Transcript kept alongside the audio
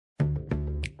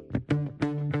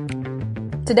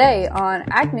Today on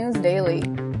Ag News Daily.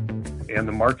 And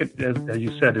the market, as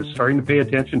you said, is starting to pay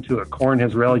attention to it. Corn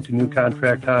has rallied to new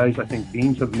contract highs. I think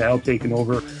beans have now taken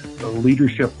over the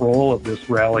leadership role of this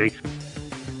rally.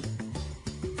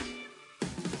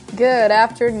 Good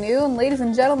afternoon, ladies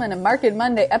and gentlemen. A Market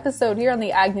Monday episode here on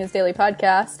the Ag News Daily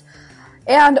podcast.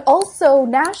 And also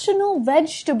National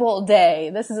Vegetable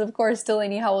Day. This is, of course,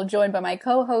 Delaney Howell, joined by my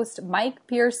co-host, Mike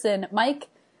Pearson. Mike,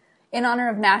 in honor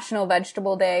of National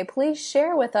Vegetable Day, please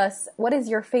share with us, what is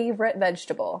your favorite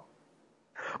vegetable?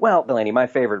 Well, Delaney, my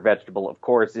favorite vegetable, of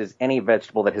course, is any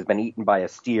vegetable that has been eaten by a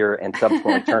steer and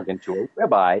subsequently turned into a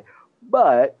ribeye.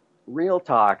 But, real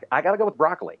talk, I gotta go with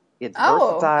broccoli. It's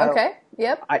versatile. Okay.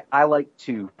 Yep. I like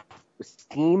to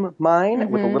steam mine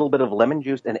with a little bit of lemon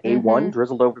juice and A1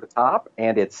 drizzled over the top,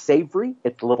 and it's savory,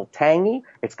 it's a little tangy,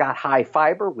 it's got high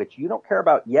fiber, which you don't care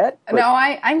about yet. No,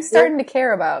 I'm starting to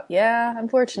care about,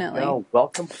 unfortunately. No,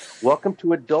 welcome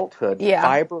to adulthood. Yeah.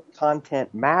 Fiber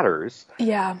content matters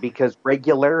because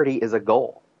regularity is a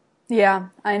goal. Yeah,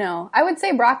 I know. I would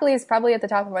say broccoli is probably at the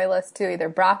top of my list too, either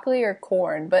broccoli or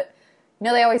corn, but you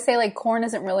know, they always say like corn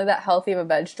isn't really that healthy of a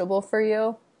vegetable for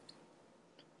you.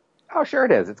 Oh, sure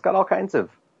it is. It's got all kinds of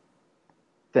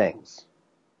things.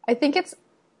 I think it's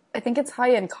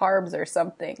high in carbs or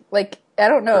something. Like, I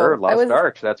don't know. Sure, a lot of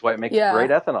starch. That's why it makes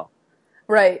great ethanol.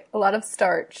 Right, a lot of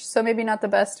starch. So maybe not the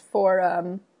best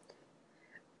for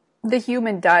the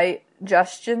human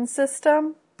digestion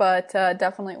system, but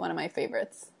definitely one of my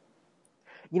favorites.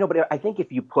 You know, but I think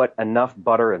if you put enough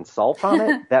butter and salt on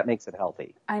it, that makes it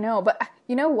healthy. I know, but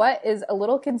you know what is a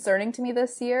little concerning to me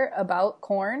this year about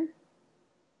corn?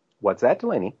 What's that,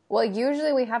 Delaney? Well,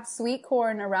 usually we have sweet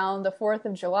corn around the 4th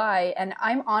of July, and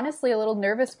I'm honestly a little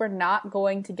nervous we're not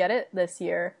going to get it this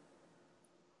year.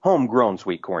 Homegrown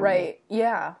sweet corn. Right,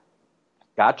 yeah.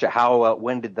 Gotcha.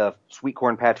 When did the sweet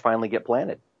corn patch finally get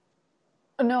planted?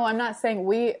 No, I'm not saying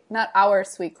not our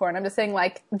sweet corn. I'm just saying,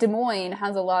 like, Des Moines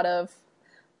has a lot of,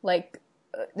 like,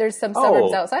 there's some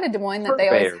suburbs outside of Des Moines that they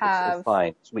always have.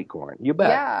 Fine sweet corn. You bet.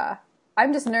 Yeah.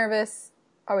 I'm just nervous.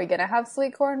 Are we going to have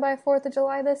sweet corn by 4th of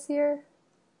July this year?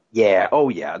 Yeah. Oh,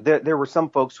 yeah. There were some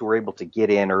folks who were able to get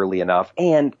in early enough.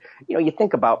 And, you know, you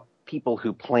think about people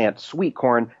who plant sweet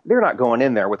corn, they're not going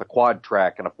in there with a quad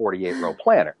track and a 48-row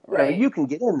planter. Right. You can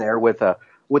get in there with a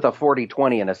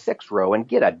 40-20 and a 6-row and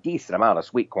get a decent amount of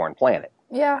sweet corn planted.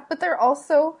 Yeah, but they're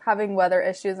also having weather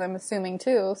issues, I'm assuming,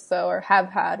 too, or have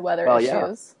had weather issues.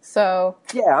 Yeah. So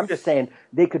yeah, I'm just saying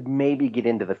they could maybe get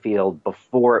into the field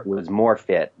before it was more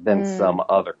fit than some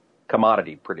other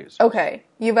commodity producers. Okay,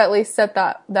 you've at least set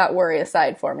that worry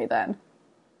aside for me then.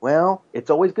 Well, it's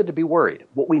always good to be worried.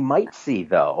 What we might see,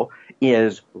 though,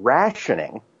 is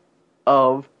rationing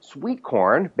of sweet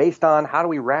corn based on how do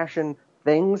we ration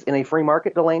things in a free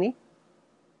market, Delaney?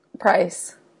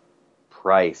 Price,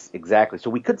 exactly.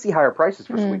 So we could see higher prices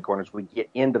for sweet corn as we get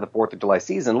into the 4th of July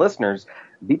season. Listeners,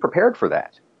 be prepared for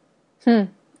that.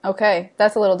 Okay,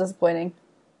 that's a little disappointing.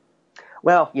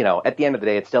 Well, you know, at the end of the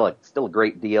day, it's still a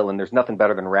great deal, and there's nothing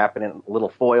better than wrapping it in a little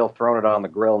foil, throwing it on the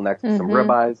grill next to some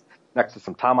ribeyes, next to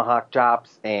some tomahawk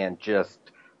chops, and just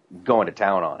going to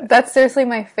town on it. That's seriously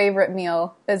my favorite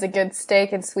meal, is a good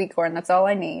steak and sweet corn. That's all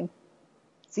I need.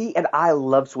 See, and I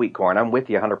love sweet corn. I'm with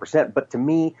you 100%, but to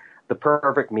me, the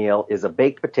perfect meal is a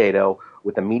baked potato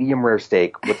with a medium rare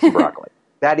steak with some broccoli.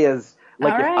 That is,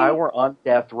 like, if I were on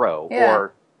death row,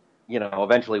 or, you know,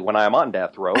 eventually when I'm on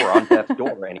death row, or on death's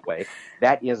door anyway,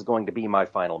 that is going to be my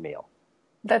final meal.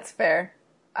 That's fair.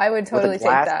 I would totally take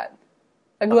that.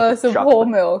 A glass of whole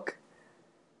milk.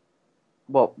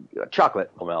 Well,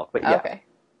 chocolate milk, but yeah. Okay.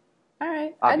 All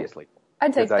right. Obviously.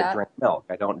 I'd take that. Because I drink milk.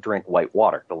 I don't drink white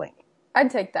water, Delaney.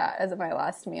 I'd take that as my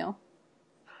last meal.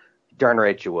 Darn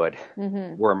right you would.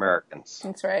 We're Americans.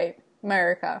 That's right.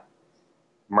 America.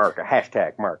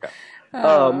 Hashtag America.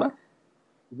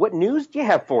 What news do you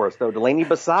have for us, though, Delaney,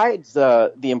 besides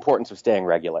the importance of staying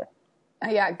regular?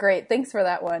 Yeah, great. Thanks for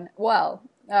that one. Well,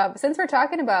 since we're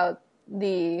talking about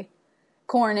the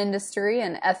corn industry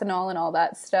and ethanol and all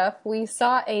that stuff, we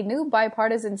saw a new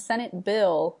bipartisan Senate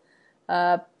bill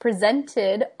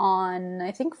presented on,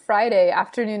 I think Friday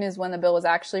afternoon is when the bill was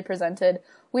actually presented,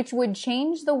 which would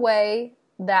change the way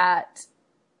that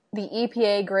the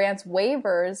EPA grants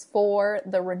waivers for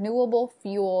the renewable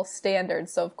fuel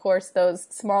standards. So, of course, those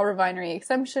small refinery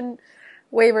exemption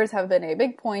waivers have been a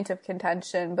big point of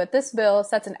contention, but this bill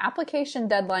sets an application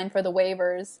deadline for the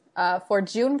waivers for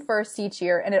June 1st each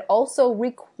year, and it also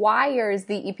requires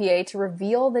the EPA to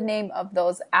reveal the name of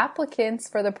those applicants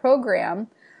for the program,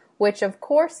 which, of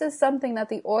course, is something that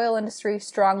the oil industry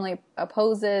strongly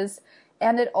opposes.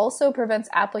 And it also prevents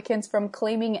applicants from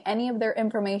claiming any of their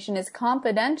information is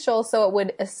confidential, so it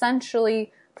would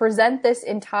essentially present this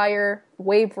entire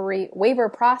waiver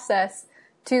process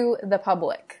to the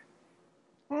public.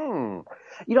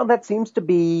 That seems to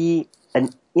be an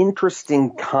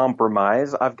interesting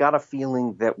compromise. I've got a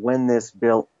feeling that when this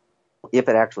bill, if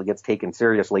it actually gets taken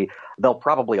seriously, they'll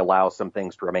probably allow some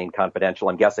things to remain confidential.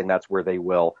 I'm guessing that's where they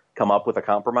will come up with a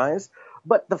compromise.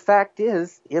 But the fact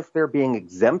is, if they're being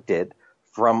exempted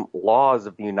from laws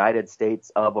of the United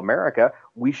States of America,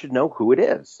 we should know who it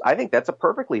is. I think that's a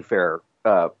perfectly fair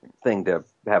thing to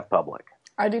have public.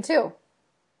 I do too.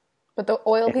 But the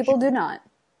oil people do not.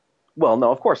 Well,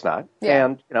 no, of course not. Yeah.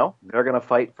 And, they're going to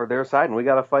fight for their side, and we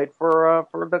got to fight for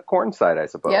the corn side, I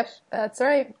suppose. Yep, that's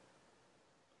right.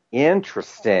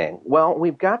 Interesting. Well,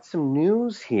 we've got some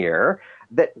news here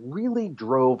that really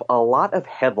drove a lot of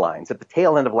headlines at the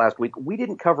tail end of last week. We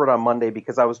didn't cover it on Monday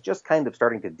because I was just kind of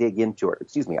starting to dig into it.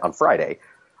 On Friday.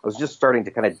 I was just starting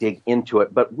to kind of dig into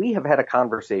it. But we have had a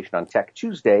conversation on Tech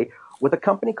Tuesday with a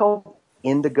company called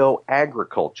Indigo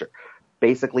Agriculture.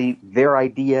 Basically, their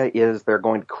idea is they're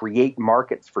going to create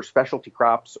markets for specialty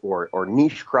crops or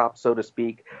niche crops, so to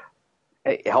speak,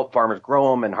 help farmers grow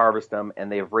them and harvest them,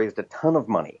 and they have raised a ton of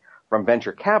money from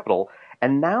venture capital.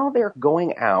 And now they're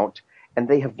going out and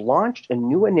they have launched a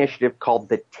new initiative called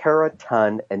the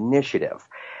Teraton Initiative.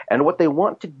 And what they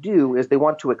want to do is they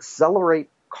want to accelerate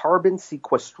carbon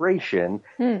sequestration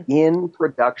in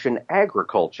production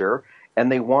agriculture. And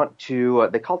they want to,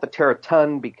 they call it the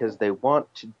Teraton because they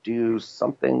want to do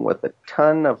something with a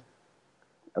ton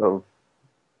of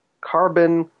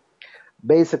carbon.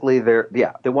 Basically,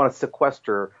 they want to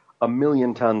sequester 1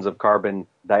 million tons of carbon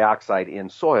dioxide in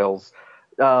soils.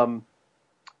 They're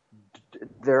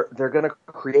going to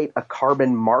create a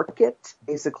carbon market,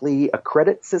 basically a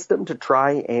credit system to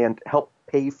try and help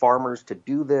pay farmers to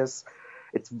do this.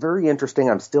 It's very interesting.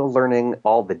 I'm still learning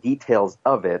all the details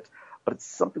of it, but it's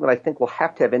something that I think we'll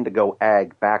have to have Indigo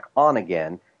Ag back on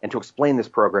again and to explain this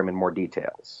program in more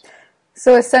details.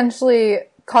 So essentially,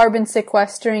 carbon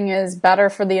sequestering is better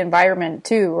for the environment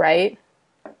too, right?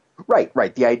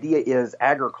 Right. The idea is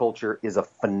agriculture is a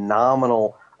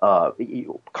phenomenal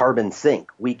carbon sink.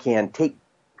 We can take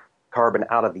carbon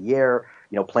out of the air,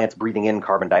 plants breathing in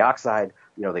carbon dioxide,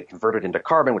 they convert it into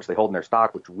carbon, which they hold in their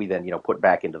stock, which we then, put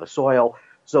back into the soil.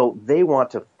 So they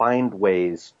want to find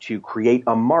ways to create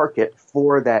a market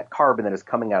for that carbon that is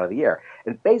coming out of the air.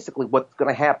 And basically what's going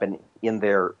to happen in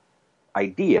their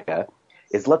idea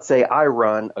is, let's say I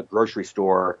run a grocery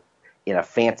store in a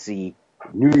fancy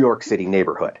New York City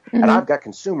neighborhood, and I've got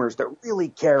consumers that really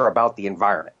care about the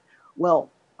environment. Well,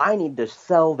 I need to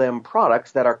sell them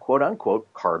products that are quote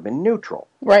unquote carbon neutral.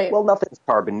 Right. Well, nothing's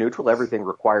carbon neutral. Everything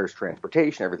requires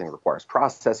transportation. Everything requires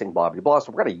processing, blah, blah, blah.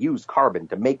 So we're going to use carbon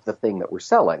to make the thing that we're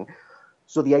selling.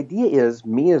 So the idea is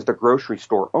me as the grocery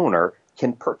store owner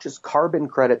can purchase carbon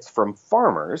credits from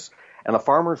farmers, and the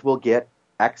farmers will get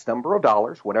X number of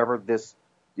dollars, whatever this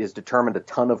is determined a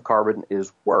ton of carbon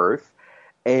is worth.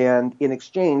 And in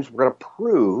exchange, we're going to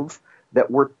prove that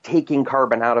we're taking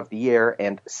carbon out of the air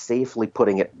and safely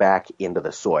putting it back into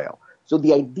the soil. So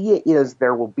the idea is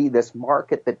there will be this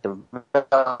market that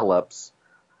develops,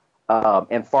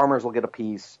 and farmers will get a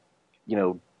piece,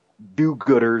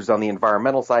 do-gooders on the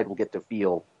environmental side will get to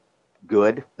feel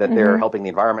good that they're helping the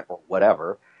environment or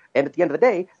whatever. And at the end of the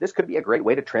day, this could be a great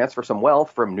way to transfer some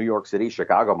wealth from New York City,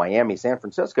 Chicago, Miami, San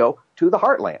Francisco to the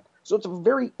heartland. So it's a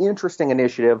very interesting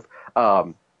initiative.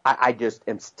 I just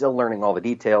am still learning all the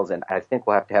details, and I think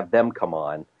we'll have to have them come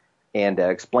on and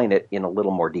explain it in a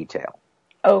little more detail.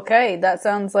 Okay, that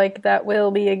sounds like that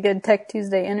will be a good Tech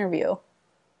Tuesday interview.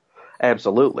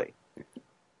 Absolutely.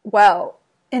 Well,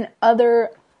 in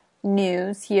other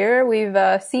news here, we've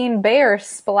seen Bayer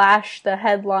splash the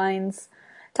headlines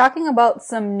talking about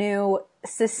some new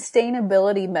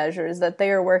sustainability measures that they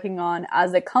are working on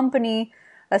as a company,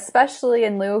 especially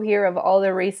in lieu here of all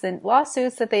the recent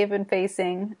lawsuits that they've been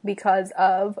facing because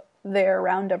of their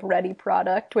Roundup Ready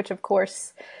product, which of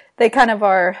course they kind of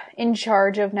are in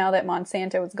charge of now that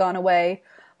Monsanto has gone away.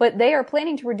 But they are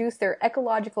planning to reduce their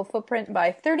ecological footprint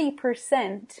by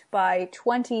 30% by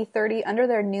 2030 under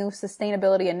their new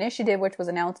sustainability initiative, which was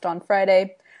announced on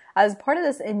Friday. As part of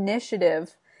this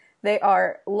initiative, they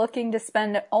are looking to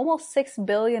spend almost $6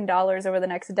 billion over the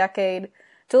next decade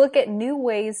to look at new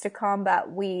ways to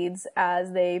combat weeds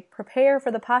as they prepare for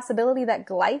the possibility that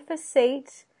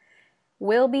glyphosate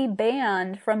will be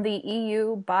banned from the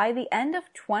EU by the end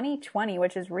of 2020,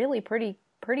 which is really pretty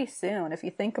soon if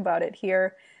you think about it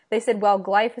here. They said while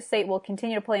glyphosate will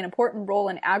continue to play an important role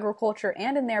in agriculture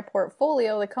and in their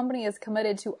portfolio, the company is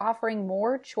committed to offering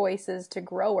more choices to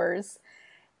growers.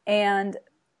 And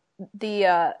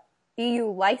the EU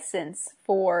license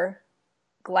for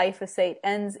glyphosate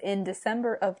ends in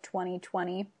December of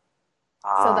 2020.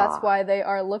 So that's why they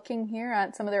are looking here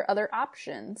at some of their other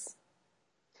options.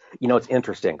 You know, it's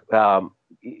interesting.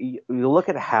 You look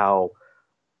at how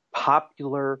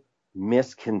popular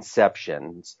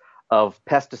misconceptions of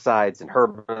pesticides and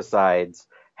herbicides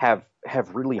have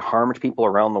really harmed people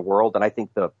around the world. And I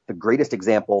think the greatest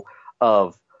example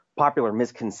of popular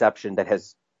misconception that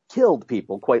has killed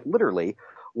people, quite literally,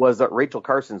 was Rachel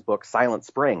Carson's book, Silent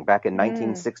Spring, back in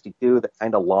 1962, that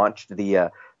kind of launched the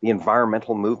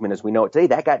environmental movement as we know it today.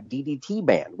 That got DDT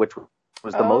banned, which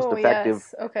was the most effective,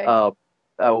 yes.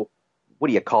 Okay. What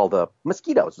do you call the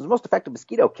mosquitoes? It's the most effective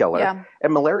mosquito killer. Yeah.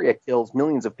 And malaria kills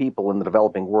millions of people in the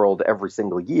developing world every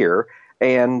single year.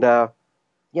 And,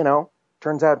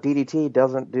 turns out DDT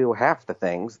doesn't do half the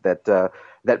things that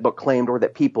that book claimed, or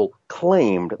that people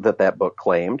claimed that book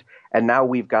claimed. And now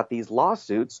we've got these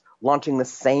lawsuits launching the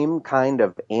same kind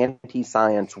of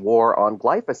anti-science war on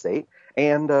glyphosate,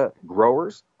 and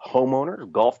growers,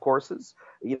 homeowners, golf courses,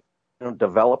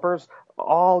 developers,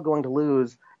 all going to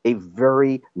lose a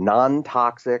very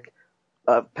non-toxic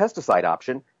pesticide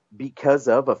option because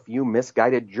of a few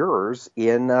misguided jurors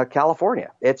in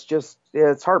California.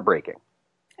 It's heartbreaking.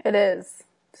 It is.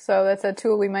 So that's a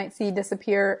tool we might see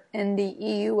disappear in the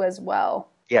EU as well.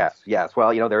 Yes.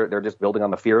 Well, they're just building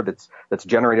on the fear that's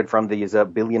generated from these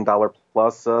 $1 billion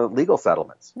plus legal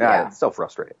settlements. Yeah. It's so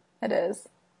frustrating. It is.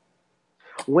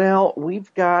 Well,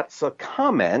 we've got some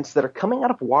comments that are coming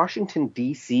out of Washington,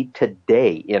 D.C.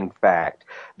 today, in fact.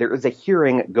 There is a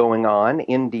hearing going on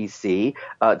in D.C.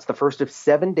 It's the first of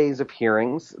 7 days of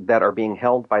hearings that are being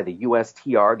held by the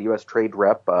USTR, the U.S. Trade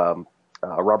Rep,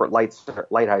 Robert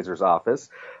Lighthizer office.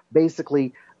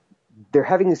 Basically, they're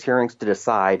having these hearings to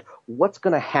decide what's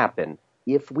going to happen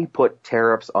if we put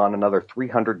tariffs on another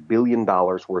 $300 billion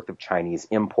worth of Chinese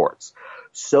imports.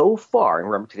 So far,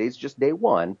 and remember, today's just day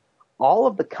one, all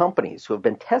of the companies who have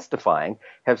been testifying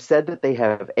have said that they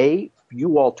have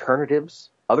few alternatives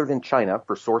other than China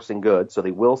for sourcing goods, so they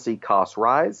will see costs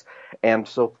rise. And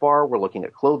so far, we're looking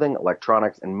at clothing,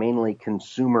 electronics, and mainly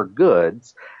consumer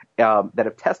goods that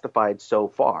have testified so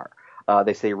far.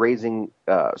 They say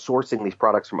sourcing these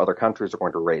products from other countries are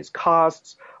going to raise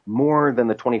costs more than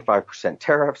the 25%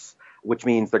 tariffs, which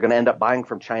means they're going to end up buying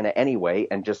from China anyway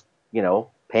and just,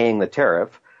 paying the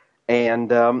tariff.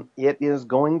 And it's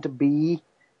going to be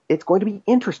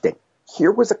interesting.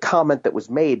 Here was a comment that was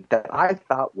made that I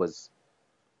thought was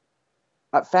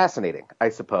fascinating, I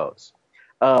suppose.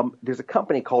 There's a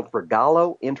company called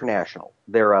Regalo International.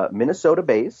 They're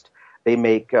Minnesota-based. They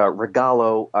make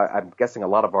Regalo. I'm guessing a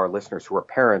lot of our listeners who are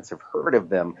parents have heard of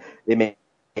them. They make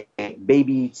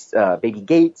baby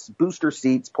gates, booster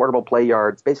seats, portable play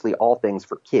yards, basically all things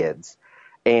for kids.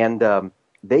 And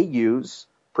they use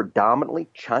predominantly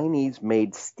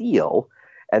Chinese-made steel,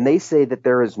 and they say that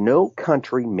there is no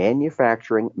country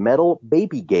manufacturing metal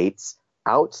baby gates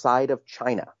outside of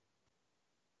China.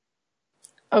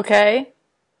 Okay.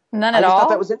 None at all? I thought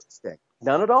that was interesting.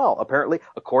 None at all. Apparently,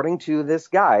 according to this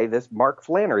guy, this Mark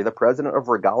Flannery, the president of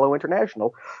Regalo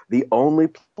International, the only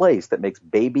place that makes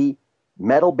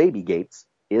metal baby gates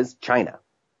is China.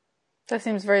 That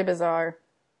seems very bizarre.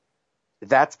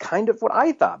 That's kind of what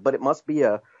I thought, but it must be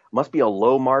a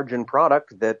low margin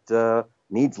product that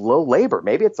needs low labor.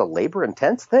 Maybe it's a labor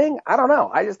intense thing. I don't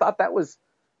know. I just thought that was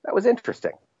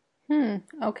interesting.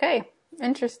 Okay.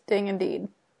 Interesting indeed.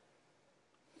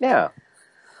 Yeah.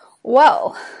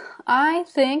 Well, I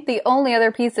think the only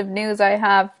other piece of news I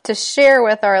have to share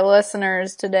with our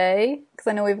listeners today, because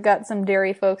I know we've got some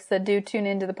dairy folks that do tune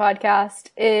into the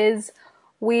podcast, is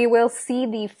we will see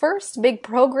the first big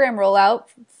program rollout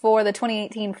for the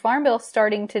 2018 Farm Bill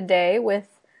starting today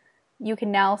you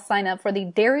can now sign up for the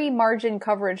Dairy Margin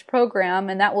Coverage Program,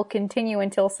 and that will continue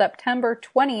until September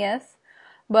 20th.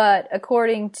 But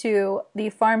according to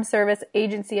the Farm Service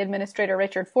Agency Administrator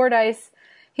Richard Fordyce,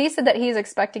 he said that he's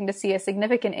expecting to see a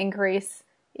significant increase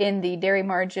in the Dairy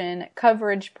Margin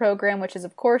Coverage Program, which is,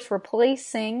 of course,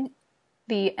 replacing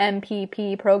the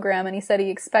MPP program. And he said he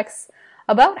expects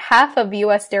about half of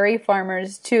U.S. dairy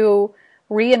farmers to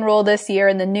re-enroll this year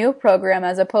in the new program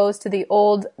as opposed to the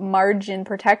old margin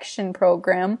protection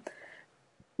program,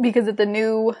 because at the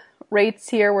new rates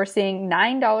here we're seeing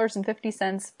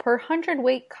 $9.50 per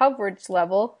hundredweight coverage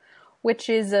level, which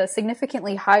is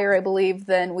significantly higher, I believe,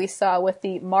 than we saw with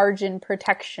the margin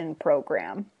protection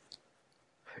program.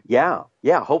 Yeah.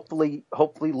 Hopefully,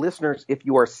 listeners, if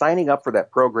you are signing up for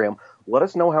that program, let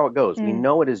us know how it goes. We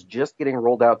know it is just getting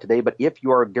rolled out today, but if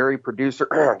you are a dairy producer,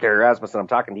 Gary Rasmussen, I'm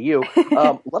talking to you,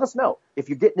 let us know. If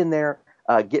you're getting in there,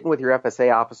 getting with your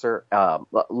FSA officer,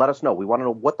 let us know. We want to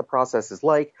know what the process is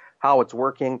like, how it's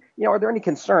working. Are there any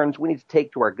concerns we need to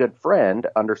take to our good friend,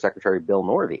 Undersecretary Bill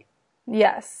Northey?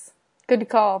 Yes. Good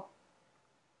call.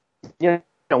 We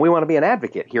want to be an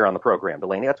advocate here on the program,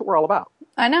 Delaney. That's what we're all about.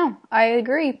 I know. I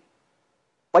agree.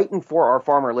 Fighting for our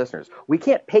farmer listeners. We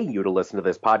can't pay you to listen to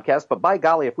this podcast, but by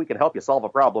golly, if we can help you solve a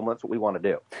problem, that's what we want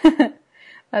to do.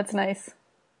 That's nice.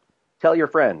 Tell your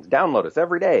friends. Download us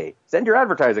every day. Send your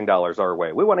advertising dollars our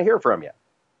way. We want to hear from you.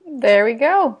 There we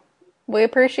go. We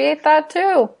appreciate that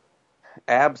too.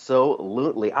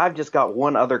 Absolutely. I've just got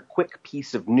one other quick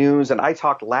piece of news, and I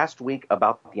talked last week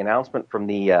about the announcement from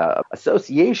the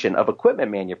Association of Equipment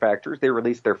Manufacturers. They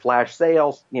released their flash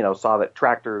sales, saw that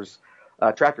tractor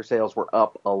sales were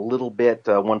up a little bit,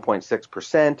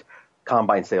 1.6%.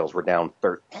 Combine sales were down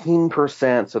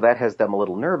 13%, so that has them a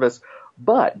little nervous.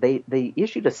 But they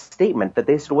issued a statement that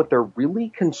they said what they're really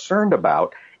concerned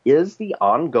about is the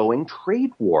ongoing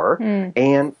trade war,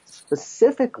 and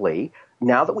specifically,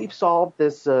 now that we've solved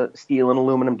this steel and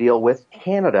aluminum deal with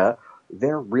Canada,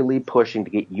 they're really pushing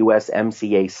to get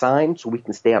USMCA signed so we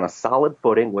can stay on a solid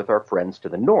footing with our friends to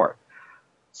the north.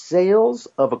 Sales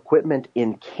of equipment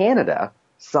in Canada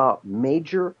saw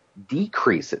major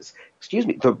decreases.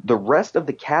 The rest of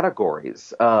the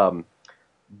categories,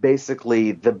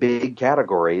 basically the big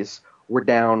categories, were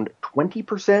down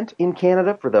 20% in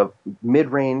Canada for the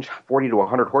mid-range 40 to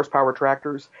 100 horsepower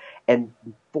tractors, and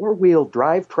four-wheel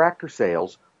drive tractor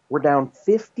sales were down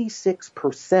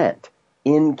 56%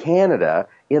 in Canada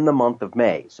in the month of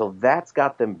May. So that's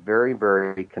got them very,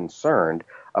 very concerned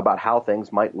about how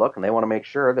things might look, and they want to make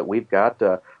sure that we've got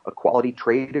a quality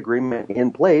trade agreement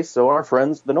in place so our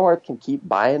friends to the north can keep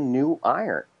buying new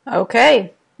iron.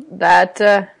 Okay. That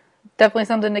definitely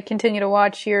something to continue to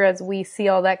watch here as we see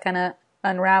all that kind of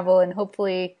unravel, and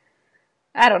hopefully,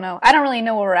 I don't know. I don't really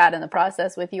know where we're at in the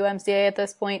process with UMCA at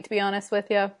this point, to be honest with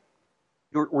you.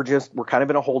 We're kind of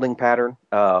in a holding pattern.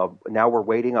 Now we're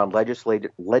waiting on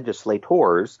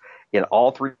legislators in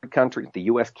all three countries, the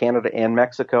U.S., Canada, and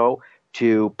Mexico,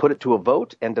 to put it to a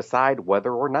vote and decide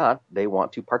whether or not they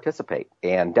want to participate.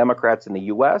 And Democrats in the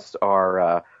U.S.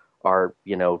 are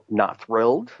not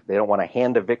thrilled. They don't want to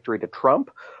hand a victory to Trump,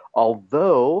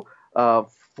 although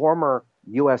former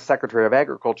U.S. Secretary of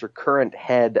Agriculture, current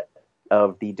head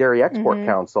of the Dairy Export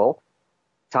Council,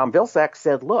 Tom Vilsack,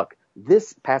 said, look,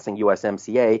 this passing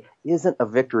USMCA isn't a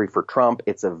victory for Trump.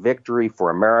 It's a victory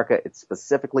for America. It's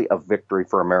specifically a victory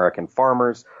for American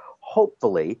farmers.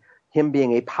 Hopefully, him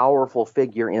being a powerful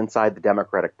figure inside the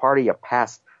Democratic Party, a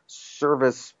past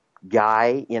service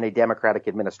guy in a Democratic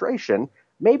administration,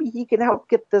 maybe he can help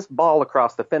get this ball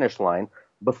across the finish line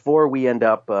before we end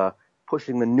up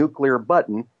pushing the nuclear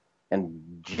button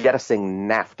and jettisoning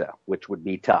NAFTA, which would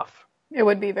be tough. It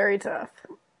would be very tough.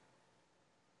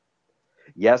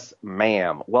 Yes,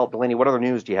 ma'am. Well, Delaney, what other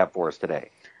news do you have for us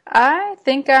today? I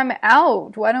think I'm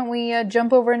out. Why don't we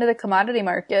jump over into the commodity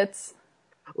markets?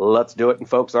 Let's do it. And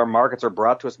folks, our markets are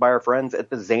brought to us by our friends at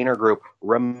the Zaner Group.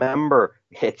 Remember,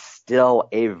 it's still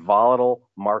a volatile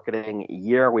marketing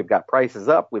year. We've got prices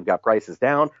up. We've got prices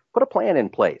down. Put a plan in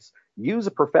place. Use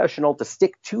a professional to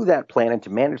stick to that plan and to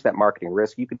manage that marketing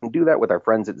risk. You can do that with our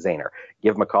friends at Zaner.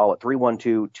 Give them a call at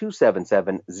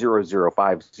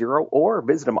 312-277-0050 or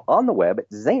visit them on the web at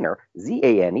Zaner,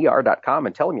 ZANER.com,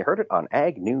 and tell them you heard it on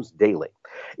Ag News Daily.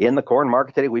 In the corn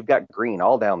market today, we've got green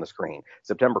all down the screen.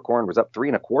 September corn was up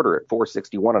 3 1/4 at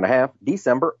 461.5.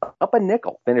 December up a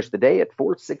nickel, finished the day at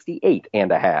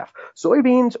 468.5.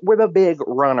 Soybeans were the big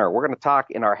runner. We're going to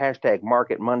talk in our hashtag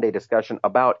Market Monday discussion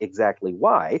about exactly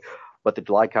why. But the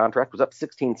July contract was up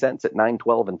 16 cents at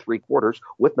 9.12 3/4,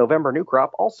 with November new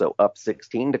crop also up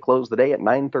 16 to close the day at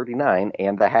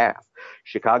 9.39.5.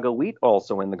 Chicago wheat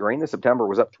also in the green. The September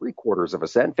was up 3/4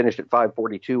 cent, finished at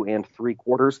 5.42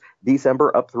 3/4.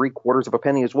 December up 3/4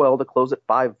 penny as well to close at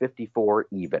 5.54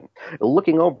 even.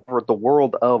 Looking over at the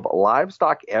world of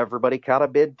livestock, everybody caught a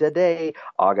bid today.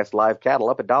 August live cattle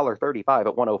up $1.35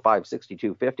 at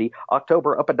 105.6250.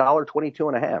 October up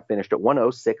 $1.22.5, finished at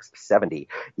 106.70.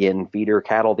 In feeder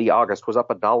cattle, the August was up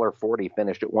 $1.40,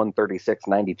 finished at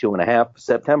 136.92.5.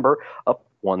 September up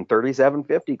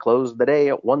 137.50, closed the day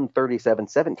at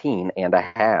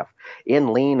 137.17.5.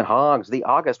 In lean hogs, the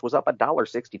August was up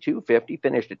 $1.62.50,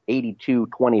 finished at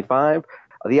 82.25.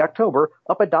 The October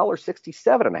up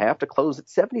 $1.67.5 to close at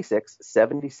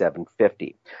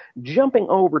 76.77.50. Jumping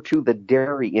over to the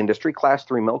dairy industry, Class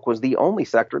 3 milk was the only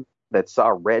sector that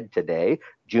saw red today.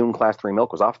 June Class 3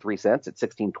 milk was off 3 cents at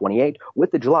 16.28,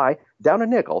 with the July down a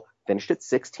nickel, finished at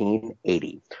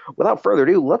 16.80. Without further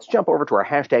ado, let's jump over to our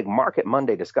hashtag Market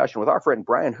Monday discussion with our friend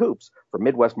Brian Hoops from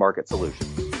Midwest Market Solutions.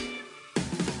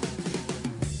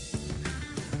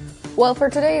 Well, for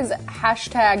today's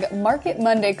hashtag Market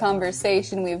Monday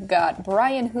conversation, we've got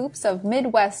Brian Hoops of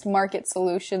Midwest Market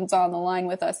Solutions on the line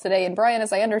with us today. And Brian,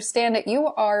 as I understand it,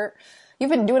 you've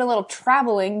been doing a little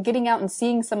traveling, getting out and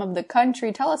seeing some of the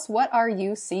country. Tell us, what are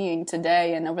you seeing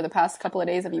today and over the past couple of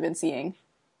days have you been seeing?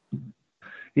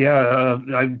 Yeah,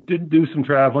 I did do some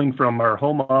traveling from our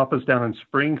home office down in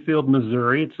Springfield,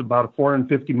 Missouri. It's about a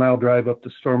 450-mile drive up to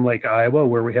Storm Lake, Iowa,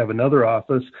 where we have another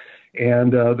office.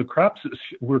 And the crops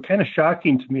were kind of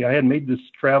shocking to me. I had made this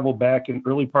travel back in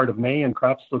early part of May, and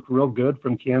crops looked real good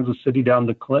from Kansas City down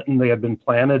to Clinton. They had been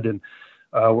planted and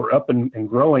were up and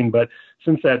growing. But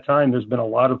since that time, there's been a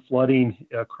lot of flooding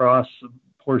across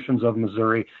portions of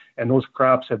Missouri, and those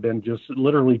crops have been just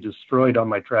literally destroyed on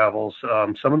my travels.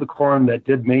 Some of the corn that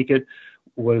did make it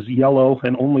was yellow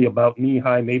and only about knee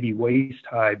high, maybe waist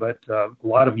high, but a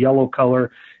lot of yellow color.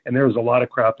 And there was a lot of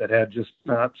crop that had just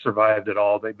not survived at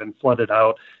all. They've been flooded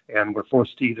out and we're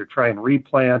forced to either try and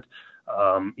replant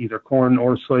either corn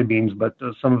or soybeans, but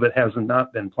some of it has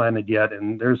not been planted yet.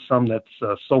 And there's some that's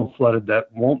so flooded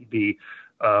that won't be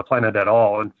planted at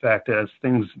all. In fact, as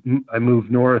I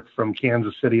moved north from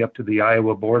Kansas City up to the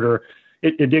Iowa border,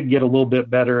 it did get a little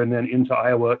bit better, and then into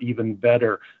Iowa even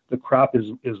better. The crop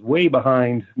is way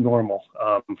behind normal.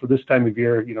 For this time of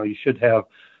year, you should have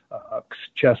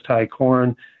chest-high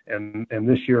corn, and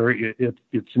this year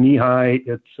it's knee-high.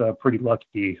 It's pretty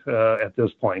lucky at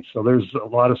this point. So there's a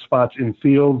lot of spots in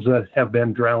fields that have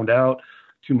been drowned out,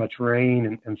 too much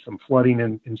rain and some flooding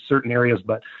in certain areas,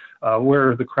 but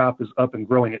where the crop is up and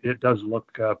growing, it does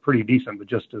look pretty decent, but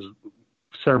just is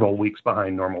several weeks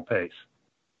behind normal pace.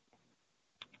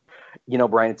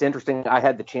 Brian, it's interesting. I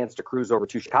had the chance to cruise over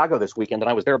to Chicago this weekend, and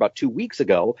I was there about 2 weeks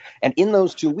ago. And in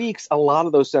those 2 weeks, a lot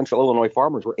of those central Illinois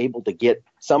farmers were able to get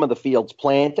some of the fields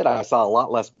planted. I saw a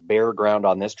lot less bare ground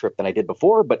on this trip than I did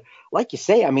before. But like you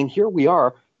say, here we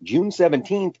are, June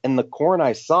 17th, and the corn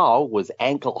I saw was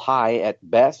ankle high at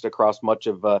best across much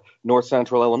of north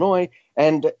central Illinois.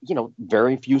 And,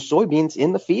 very few soybeans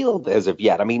in the field as of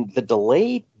yet. The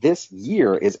delay this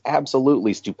year is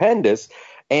absolutely stupendous.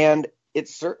 And it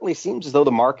certainly seems as though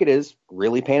the market is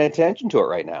really paying attention to it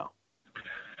right now.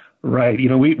 Right.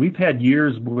 We've had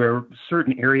years where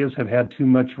certain areas have had too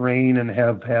much rain and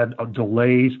have had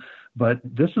delays, but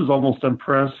this is almost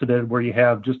unprecedented where you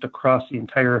have just across the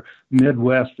entire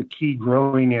Midwest, the key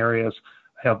growing areas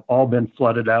have all been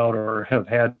flooded out or have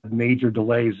had major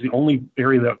delays. The only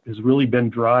area that has really been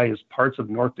dry is parts of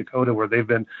North Dakota where they've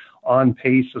been on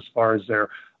pace as far as their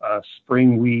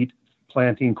spring wheat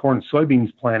planting, corn and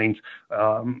soybeans plantings,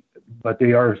 but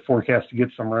they are forecast to get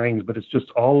some rains. But it's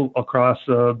just all across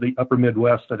the upper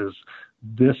Midwest that is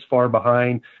this far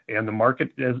behind. And the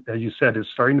market, as you said, is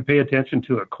starting to pay attention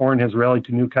to it. Corn has rallied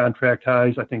to new contract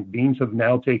highs. I think beans have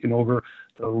now taken over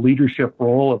the leadership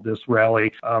role of this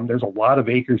rally. There's a lot of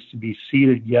acres to be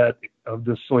seeded yet of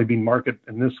this soybean market.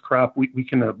 And this crop, we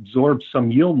can absorb some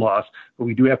yield loss, but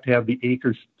we do have to have the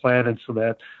acres planted so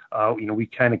that we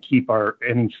kind of keep our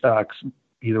ending stocks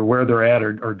either where they're at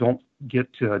or don't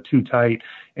get too tight.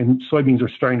 And soybeans are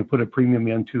starting to put a premium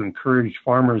in to encourage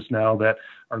farmers now that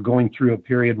are going through a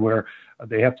period where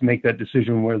they have to make that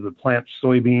decision whether to plant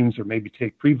soybeans or maybe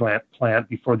take pre-plant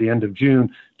before the end of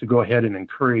June to go ahead and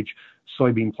encourage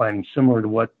soybean planting, similar to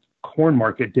what corn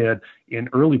market did in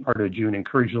early part of June,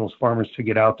 encourage those farmers to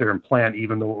get out there and plant,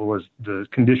 even though the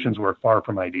conditions were far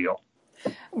from ideal.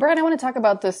 Brian, I want to talk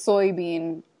about the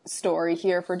soybean story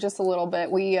here for just a little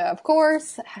bit. We, of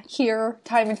course, hear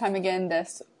time and time again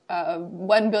this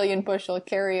 1 billion bushel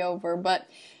carryover, but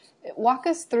walk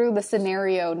us through the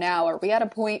scenario now. Are we at a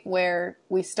point where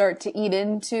we start to eat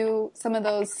into some of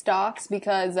those stocks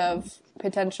because of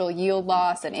potential yield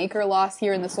loss and acre loss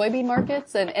here in the soybean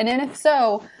markets? And if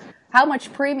so, how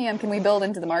much premium can we build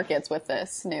into the markets with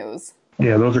this news?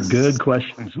 Yeah, those are good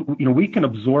questions. We can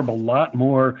absorb a lot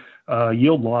more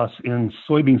yield loss in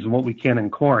soybeans than what we can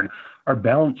in corn. Our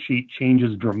balance sheet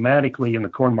changes dramatically in the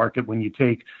corn market when you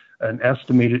take an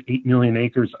estimated 8 million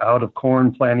acres out of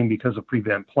corn planting because of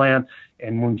prevent plant.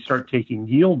 And when we start taking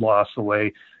yield loss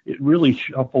away, it really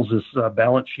shuffles this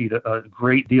balance sheet a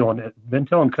great deal. And I've been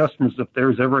telling customers, if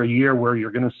there's ever a year where you're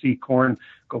going to see corn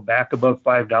go back above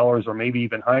 $5 or maybe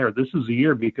even higher, this is the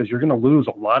year, because you're going to lose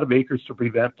a lot of acres to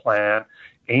prevent plant,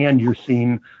 and you're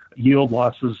seeing yield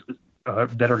losses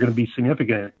that are going to be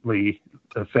significantly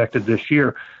affected this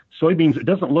year. Soybeans, it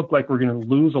doesn't look like we're going to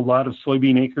lose a lot of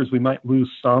soybean acres. We might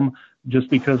lose some, just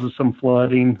because of some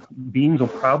flooding. Beans will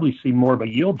probably see more of a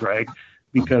yield drag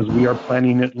because we are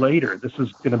planting it later. This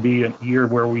is going to be a year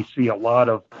where we see a lot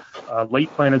of late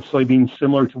planted soybeans,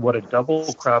 similar to what a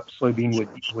double crop soybean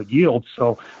would yield.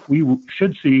 So we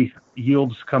should see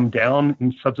yields come down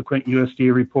in subsequent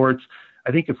USDA reports.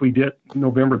 I think if we did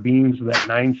November beans, that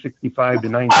 965 to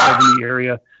 970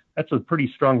 area, that's a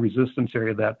pretty strong resistance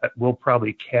area that will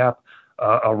probably cap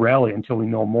a rally until we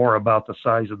know more about the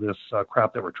size of this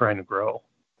crop that we're trying to grow.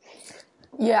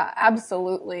 Yeah,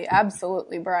 absolutely.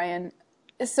 Absolutely, Brian.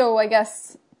 So I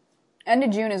guess end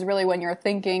of June is really when you're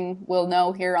thinking we'll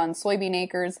know here on soybean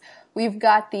acres. We've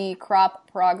got the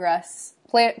crop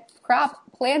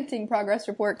planting progress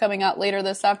report coming out later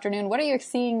this afternoon. What are you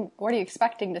seeing? What are you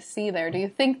expecting to see there? Do you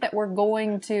think that we're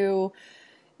going to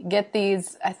get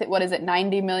these, I think,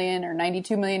 90 million or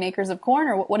 92 million acres of corn?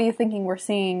 Or what are you thinking we're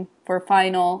seeing for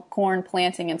final corn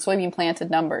planting and soybean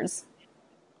planted numbers?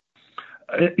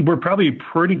 We're probably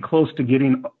pretty close to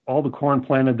getting all the corn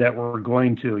planted that we're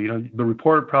going to. You know, the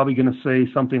report probably going to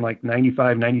say something like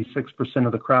 95, 96%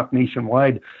 of the crop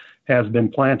nationwide has been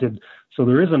planted. So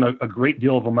there isn't a great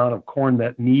deal of amount of corn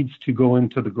that needs to go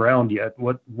into the ground yet.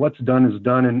 What's done is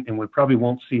done, and we probably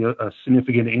won't see a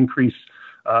significant increase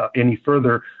any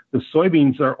further. The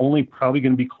soybeans are only probably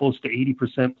going to be close to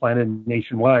 80% planted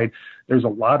nationwide. There's a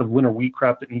lot of winter wheat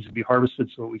crop that needs to be harvested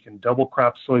so we can double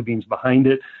crop soybeans behind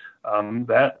it.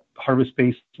 That harvest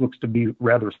pace looks to be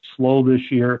rather slow this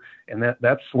year, and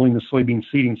that's slowing the soybean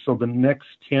seeding. So the next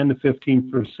 10 to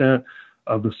 15%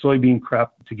 of the soybean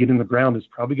crop to get in the ground is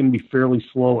probably going to be fairly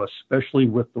slow, especially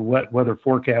with the wet weather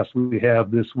forecast we have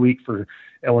this week for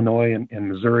Illinois and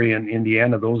Missouri and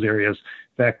Indiana, those areas.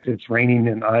 In fact, it's raining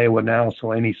in Iowa now,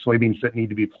 so any soybeans that need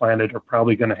to be planted are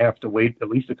probably going to have to wait at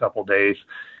least a couple days.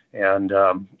 And,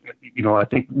 I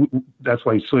think that's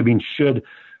why soybeans should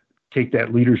take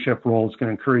that leadership role. It's going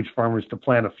to encourage farmers to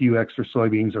plant a few extra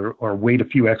soybeans or wait a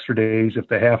few extra days if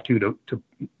they have to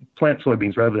plant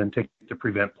soybeans rather than take the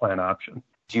prevent plant option.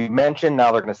 You mentioned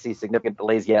now they're going to see significant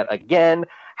delays yet again.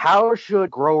 How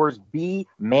should growers be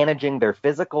managing their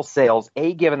physical sales?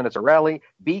 A, given that it's a rally,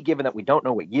 B, given that we don't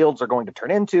know what yields are going to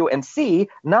turn into, and C,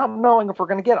 not knowing if we're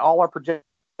going to get all our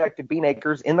projected bean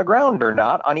acres in the ground or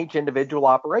not on each individual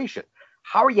operation.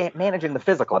 How are you managing the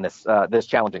physical in this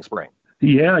challenging spring?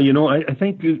 Yeah, I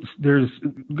think there's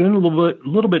been a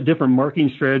little bit different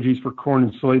marketing strategies for corn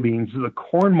and soybeans. The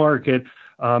corn market,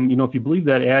 if you believe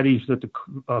that adage that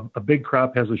a big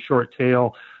crop has a short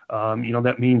tail,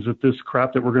 that means that this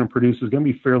crop that we're going to produce is going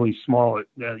to be fairly small.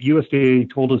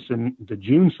 USDA told us in the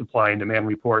June supply and demand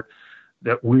report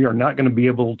that we are not going to be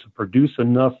able to produce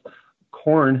enough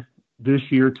corn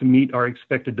this year to meet our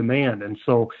expected demand. And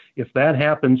so if that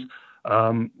happens,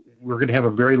 we're going to have a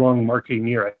very long marketing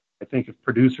year. I think if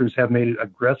producers have made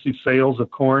aggressive sales of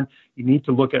corn, you need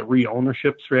to look at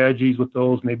re-ownership strategies with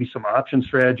those, maybe some option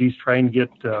strategies, try and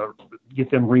get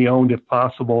them re-owned if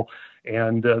possible.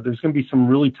 And there's going to be some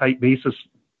really tight basis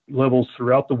levels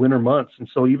throughout the winter months. And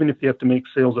so even if you have to make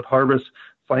sales at harvest,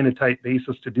 find a tight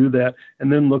basis to do that,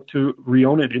 and then look to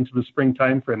re-own it into the spring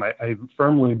timeframe. I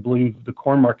firmly believe the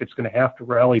corn market's going to have to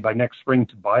rally by next spring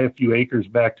to buy a few acres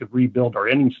back to rebuild our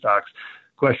ending stocks.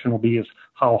 Question will be is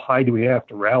how high do we have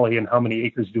to rally and how many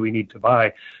acres do we need to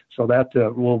buy? So that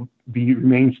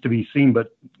remains to be seen,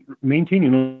 but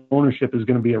maintaining ownership is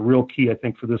going to be a real key, I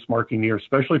think, for this marketing year,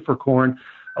 especially for corn,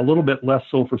 a little bit less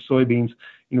so for soybeans.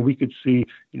 We could see,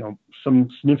 some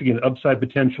significant upside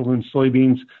potential in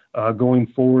soybeans going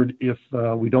forward if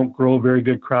we don't grow a very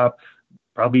good crop,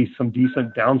 probably some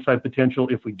decent downside potential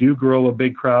if we do grow a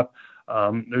big crop.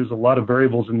 There's a lot of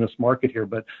variables in this market here,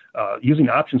 but using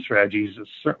option strategies is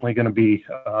certainly going to be,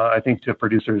 I think, to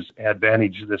producers'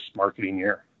 advantage this marketing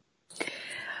year.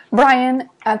 Brian,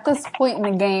 at this point in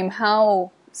the game,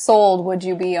 how sold would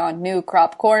you be on new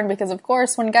crop corn? Because, of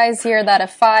course, when guys hear that a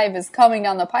 5 is coming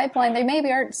down the pipeline, they maybe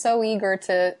aren't so eager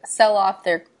to sell off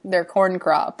their corn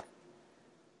crop.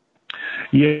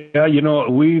 Yeah,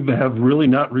 we have really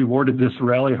not rewarded this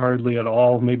rally hardly at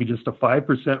all, maybe just a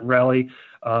 5% rally.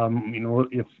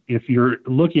 If you're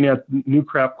looking at new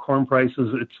crop corn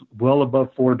prices, it's well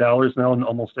above $4 now in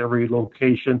almost every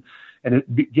location. And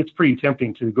it gets pretty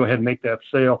tempting to go ahead and make that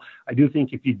sale. I do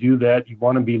think if you do that, you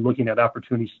want to be looking at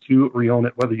opportunities to re-own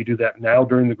it, whether you do that now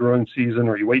during the growing season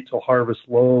or you wait till harvest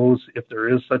lows, if there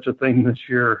is such a thing this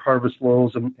year, harvest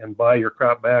lows and buy your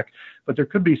crop back. But there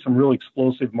could be some real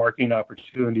explosive marketing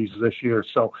opportunities this year.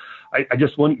 So I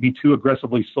just wouldn't be too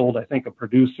aggressively sold. I think a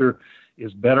producer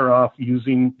is better off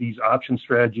using these option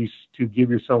strategies to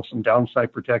give yourself some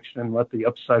downside protection and let the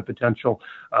upside potential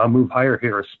move higher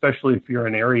here, especially if you're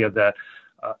in an area that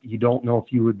you don't know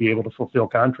if you would be able to fulfill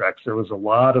contracts. There was a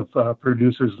lot of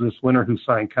producers this winter who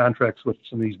signed contracts with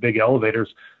some of these big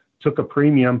elevators, took a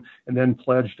premium, and then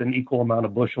pledged an equal amount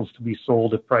of bushels to be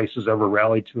sold if prices ever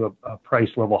rallied to a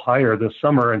price level higher this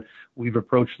summer. And we've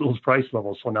approached those price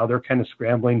levels. So now they're kind of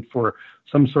scrambling for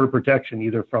some sort of protection,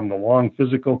 either from the long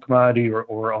physical commodity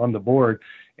or on the board.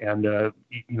 And,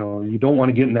 you don't want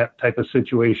to get in that type of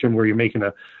situation where you're making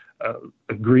a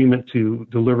agreement to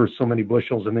deliver so many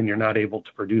bushels and then you're not able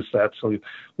to produce that. So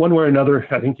one way or another,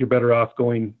 I think you're better off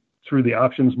going through the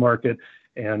options market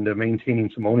and maintaining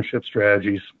some ownership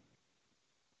strategies.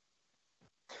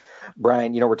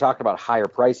 Brian, we're talking about higher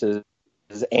prices,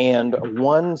 and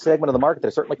one segment of the market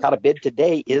that certainly caught a bid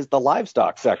today is the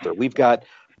livestock sector. We've got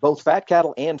both fat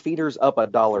cattle and feeders up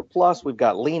 $1 plus. We've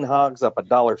got lean hogs up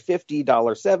 $1.50,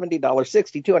 $1.70,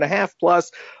 $1.60, 2.5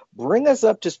 plus. Bring us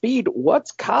up to speed.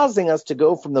 What's causing us to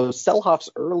go from those sell-offs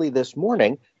early this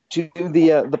morning to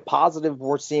the positive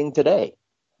we're seeing today?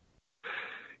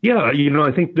 Yeah,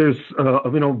 I think there's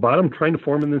bottom trying to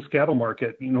form in this cattle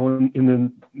market. When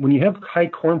you have high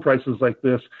corn prices like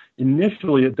this,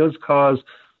 initially it does cause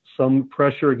some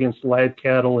pressure against live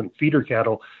cattle and feeder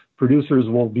cattle. Producers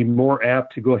will be more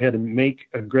apt to go ahead and make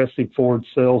aggressive forward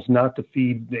sales, not to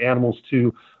feed the animals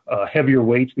to heavier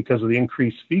weights because of the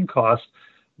increased feed costs.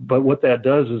 But what that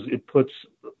does is it puts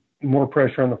more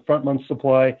pressure on the front month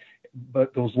supply,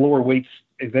 but those lower weights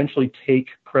eventually take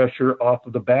pressure off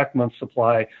of the back month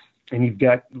supply, and you've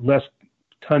got less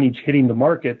tonnage hitting the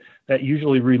market. That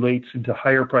usually relates into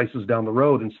higher prices down the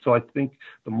road. And so I think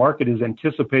the market is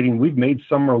anticipating we've made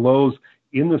summer lows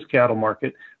in this cattle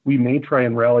market. We may try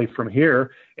and rally from here,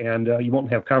 and you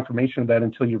won't have confirmation of that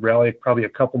until you rally probably a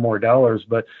couple more dollars.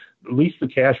 But at least the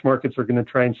cash markets are going to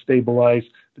try and stabilize.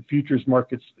 The futures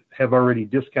markets have already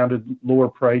discounted lower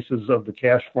prices of the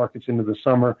cash markets into the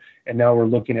summer, and now we're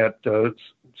looking at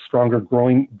stronger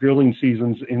grilling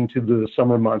seasons into the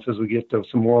summer months as we get to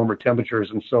some warmer temperatures.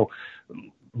 And so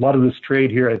a lot of this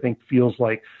trade here, I think, feels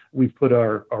like we've put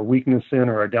our weakness in,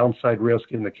 or our downside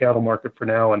risk in the cattle market for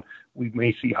now, and we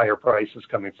may see higher prices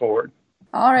coming forward.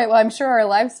 All right. Well, I'm sure our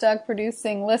livestock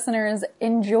producing listeners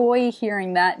enjoy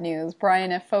hearing that news.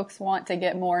 Brian, if folks want to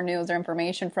get more news or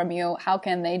information from you, how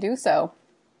can they do so?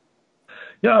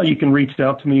 Yeah, you can reach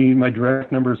out to me. My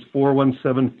direct number is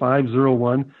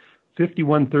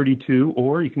 417-501-5132,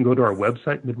 or you can go to our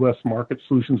website,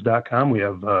 MidwestMarketSolutions.com. We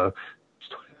have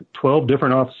 12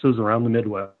 different offices around the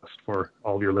Midwest for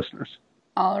all of your listeners.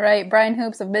 All right. Brian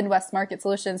Hoops of Midwest Market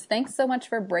Solutions, thanks so much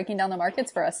for breaking down the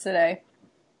markets for us today.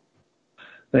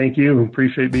 Thank you.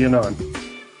 Appreciate being on.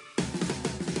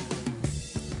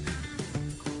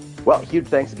 Well, huge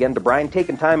thanks again to Brian,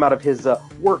 taking time out of his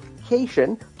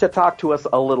workcation to talk to us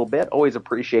a little bit. Always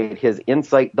appreciate his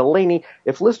insight. Delaney,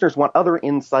 if listeners want other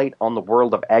insight on the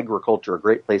world of agriculture, a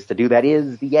great place to do that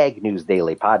is the Ag News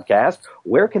Daily podcast.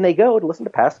 Where can they go to listen to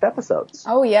past episodes?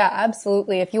 Oh, yeah,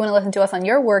 absolutely. If you want to listen to us on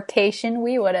your workcation,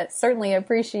 we would certainly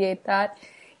appreciate that.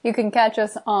 You can catch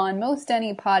us on most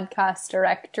any podcast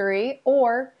directory,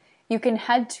 or you can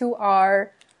head to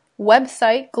our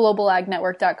website,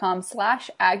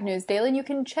 globalagnetwork.com/agnewsdaily, and you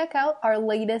can check out our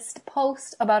latest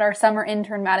post about our summer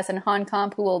intern, Madison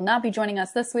Honkamp, who will not be joining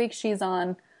us this week.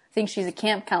 I think she's a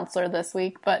camp counselor this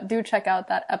week, but do check out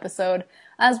that episode,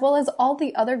 as well as all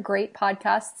the other great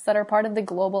podcasts that are part of the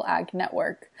Global Ag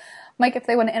Network. Mike, if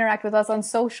they want to interact with us on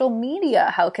social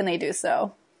media, how can they do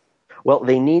so? Well,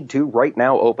 they need to right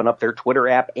now open up their Twitter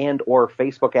app and or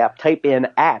Facebook app. Type in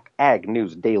 @Ag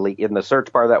News Daily in the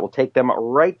search bar. That will take them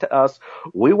right to us.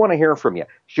 We want to hear from you.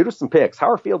 Shoot us some pics.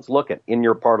 How are fields looking in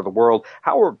your part of the world?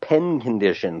 How are pen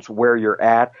conditions where you're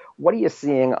at? What are you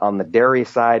seeing on the dairy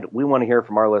side? We want to hear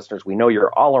from our listeners. We know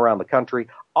you're all around the country,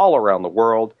 all around the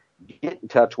world. Get in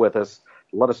touch with us.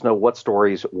 Let us know what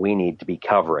stories we need to be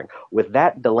covering. With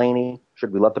that, Delaney,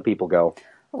 should we let the people go?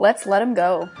 Let's let them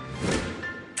go.